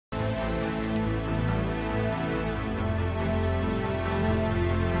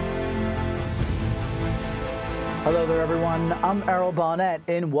Hello there, everyone. I'm Errol Barnett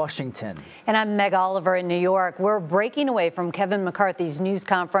in Washington. And I'm Meg Oliver in New York. We're breaking away from Kevin McCarthy's news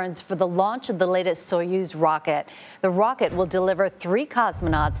conference for the launch of the latest Soyuz rocket. The rocket will deliver 3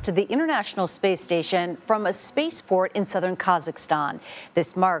 cosmonauts to the International Space Station from a spaceport in southern Kazakhstan.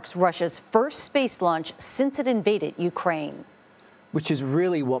 This marks Russia's first space launch since it invaded Ukraine. Which is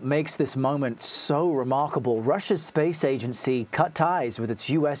really what makes this moment so remarkable. Russia's space agency cut ties with its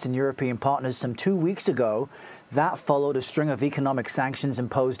U.S. and European partners some 2 weeks ago. That followed a string of economic sanctions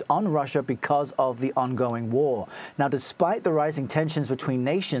imposed on Russia because of the ongoing war. Now, despite the rising tensions between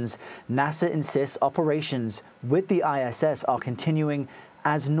nations, NASA insists operations with the ISS are continuing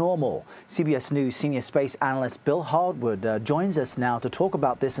as normal. CBS News senior space analyst Bill Harwood joins us now to talk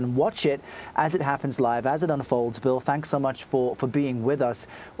about this and watch it as it happens live, as it unfolds. Bill, thanks so much for being with us.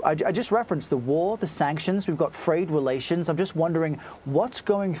 I just referenced the war, the sanctions. We've got frayed relations. I'm just wondering what's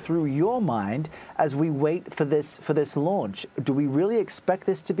going through your mind as we wait for this launch. Do we really expect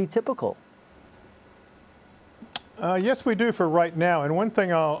this to be typical? Yes, we do for right now. And one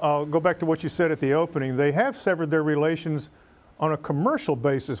thing, I'll go back to what you said at the opening. They have severed their relations on a commercial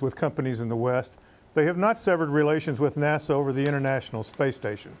basis with companies in the West. They have not severed relations with NASA over the International Space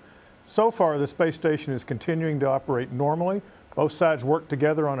Station. So far, the space station is continuing to operate normally. Both sides work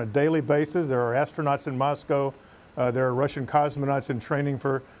together on a daily basis. There are astronauts in Moscow. There are Russian cosmonauts in training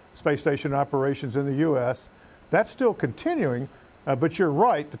for space station operations in the U.S. That's still continuing, but you're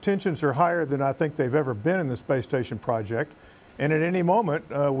right, the tensions are higher than I think they've ever been in the space station project. And at any moment,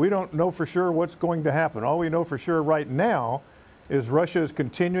 we don't know for sure what's going to happen. All we know for sure right now is Russia is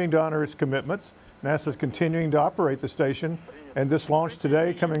continuing to honor its commitments. NASA is continuing to operate the station, and this launch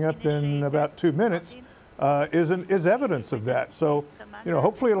today, coming up in about 2 minutes, is evidence of that. So,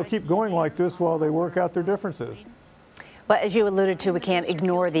 hopefully it'll keep going like this while they work out their differences. But as you alluded to, we can't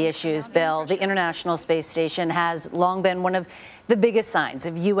ignore the issues, Bill. The International Space Station has long been one of the biggest signs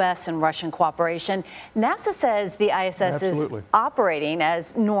of U.S. and Russian cooperation. NASA says the ISS is operating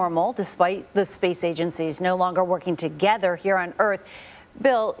as normal, despite the space agencies no longer working together here on Earth.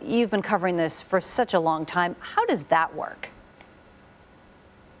 Bill, you've been covering this for such a long time. How does that work?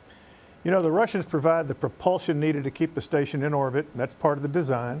 The Russians provide the propulsion needed to keep the station in orbit. That's part of the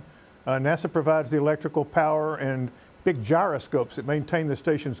design. NASA provides the electrical power and big gyroscopes that maintain the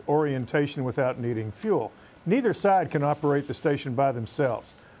station's orientation without needing fuel. Neither side can operate the station by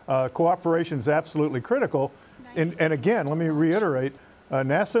themselves. Cooperation is absolutely critical. And again, let me reiterate,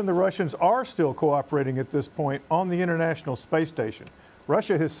 NASA and the Russians are still cooperating at this point on the International Space Station.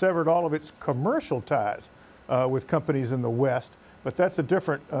 Russia has severed all of its commercial ties with companies in the West, but that's a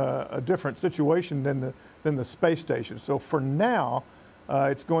different situation than the space station. So for now,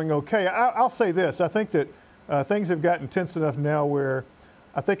 it's going okay. I'll say this, I think that things have gotten tense enough now where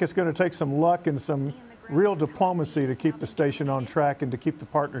I think it's going to take some luck and some real diplomacy to keep the station on track and to keep the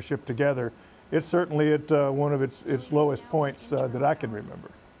partnership together. It's certainly at one of its lowest points that I can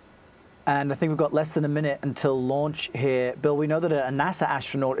remember. And I think we've got less than a minute until launch here. Bill, we know that a NASA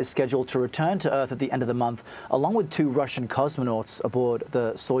astronaut is scheduled to return to Earth at the end of the month, along with 2 Russian cosmonauts aboard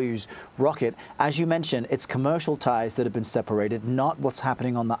the Soyuz rocket. As you mentioned, it's commercial ties that have been separated, not what's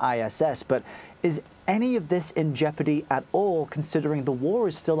happening on the ISS. But is any of this in jeopardy at all, considering the war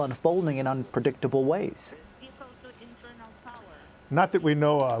is still unfolding in unpredictable ways? Not that we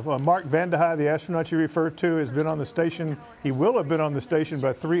know of. Mark Vande Hei, the astronaut you referred to, has been on the station. He will have been on the station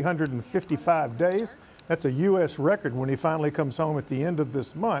by 355 days. That's a U.S. record when he finally comes home at the end of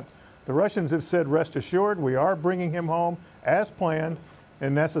this month. The Russians have said, rest assured, we are bringing him home as planned,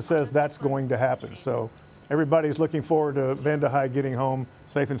 and NASA says that's going to happen. So everybody's looking forward to Vande Hei getting home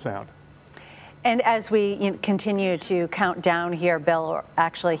safe and sound. And as we continue to count down here, Bill,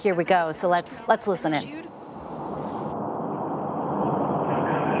 actually, here we go. So let's listen in.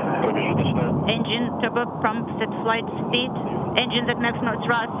 Engine turbo pump set flight speed, engines at maximum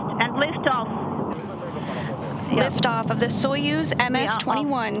thrust, and lift off. Lift off of the Soyuz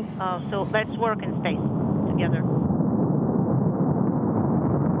MS-21. So let's work in space together.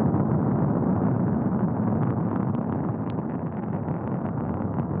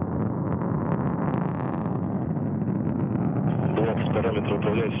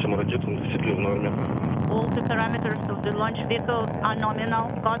 All the parameters of the launch vehicle are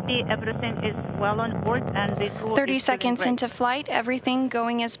nominal. Copy, everything is well on board, and the crew 30 is seconds into flight, everything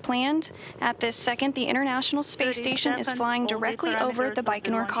going as planned. At this second, the International Space Station is flying directly over the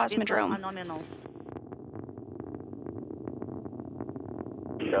Baikonur Cosmodrome.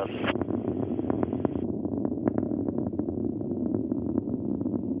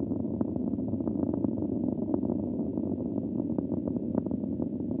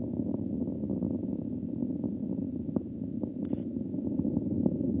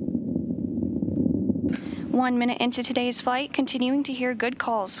 1 minute into today's flight, continuing to hear good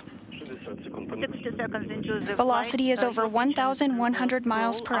calls. 60 seconds into the Velocity flight, is over 1,100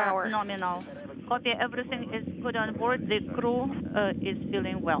 miles per are hour. Nominal. Copy, everything is good on board. The crew is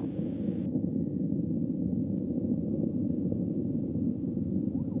feeling well.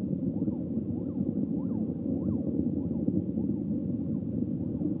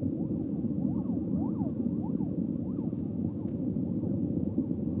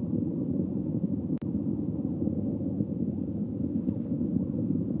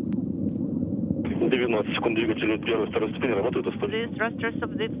 The thrusters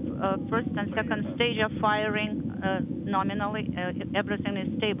of the first and second stage are firing nominally. Everything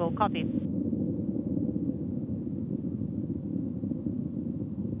is stable. Copy.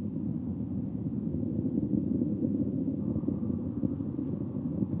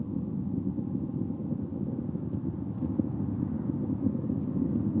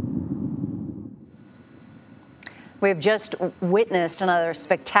 We have just witnessed another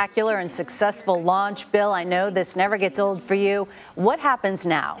spectacular and successful launch. Bill, I know this never gets old for you. What happens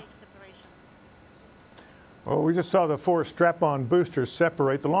now? Well, we just saw the 4 strap-on boosters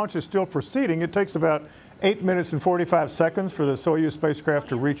separate. The launch is still proceeding. It takes about 8 minutes and 45 seconds for the Soyuz spacecraft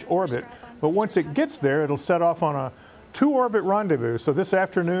to reach orbit. But once it gets there, it'll set off on a 2-orbit rendezvous. So this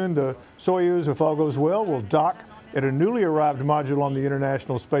afternoon, the Soyuz, if all goes well, will dock at a newly arrived module on the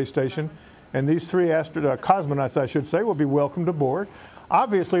International Space Station. And these 3 cosmonauts, I should say, will be welcomed aboard.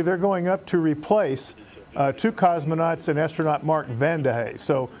 Obviously, they're going up to replace 2 cosmonauts and astronaut Mark Vande Hei.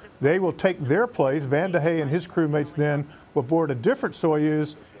 So they will take their place. Vande Hei and his crewmates then will board a different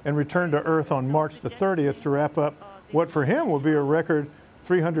Soyuz and return to Earth on March the 30th to wrap up what for him will be a record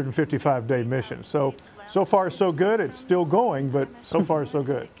 355-day mission. So far so good. It's still going, but so far so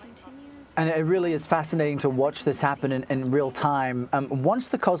good. And it really is fascinating to watch this happen in real time. Once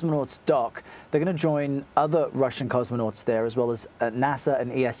the cosmonauts dock, they're going to join other Russian cosmonauts there, as well as NASA and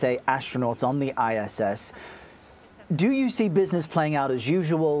ESA astronauts on the ISS. Do you see business playing out as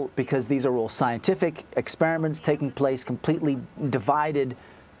usual, because these are all scientific experiments taking place completely divided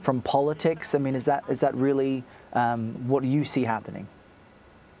from politics? I mean, is that really what you see happening?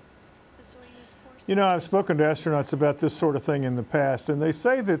 You know, I've spoken to astronauts about this sort of thing in the past, and they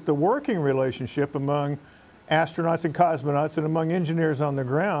say that the working relationship among astronauts and cosmonauts and among engineers on the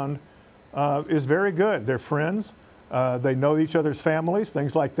ground is very good. They're friends. They know each other's families,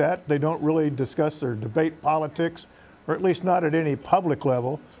 things like that. They don't really discuss or debate politics, or at least not at any public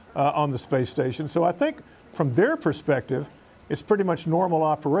level on the space station. So I think from their perspective, it's pretty much normal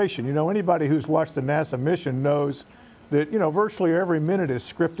operation. You know, anybody who's watched the NASA mission knows that, you know, virtually every minute is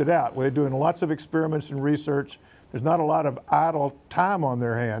scripted out. They're doing lots of experiments and research. There's not a lot of idle time on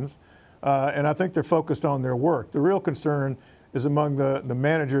their hands, and I think they're focused on their work. The real concern is among the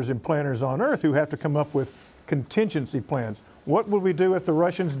managers and planners on Earth who have to come up with contingency plans. What would we do if the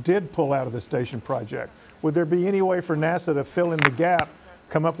Russians did pull out of the station project? Would there be any way for NASA to fill in the gap,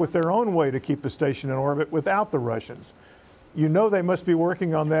 come up with their own way to keep the station in orbit without the Russians? You know they must be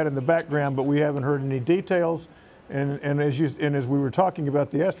working on that in the background, but we haven't heard any details. And as we were talking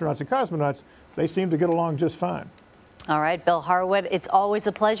about the astronauts and cosmonauts, they seem to get along just fine. All right, Bill Harwood, it's always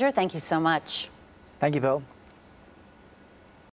a pleasure. Thank you so much. Thank you, Bill.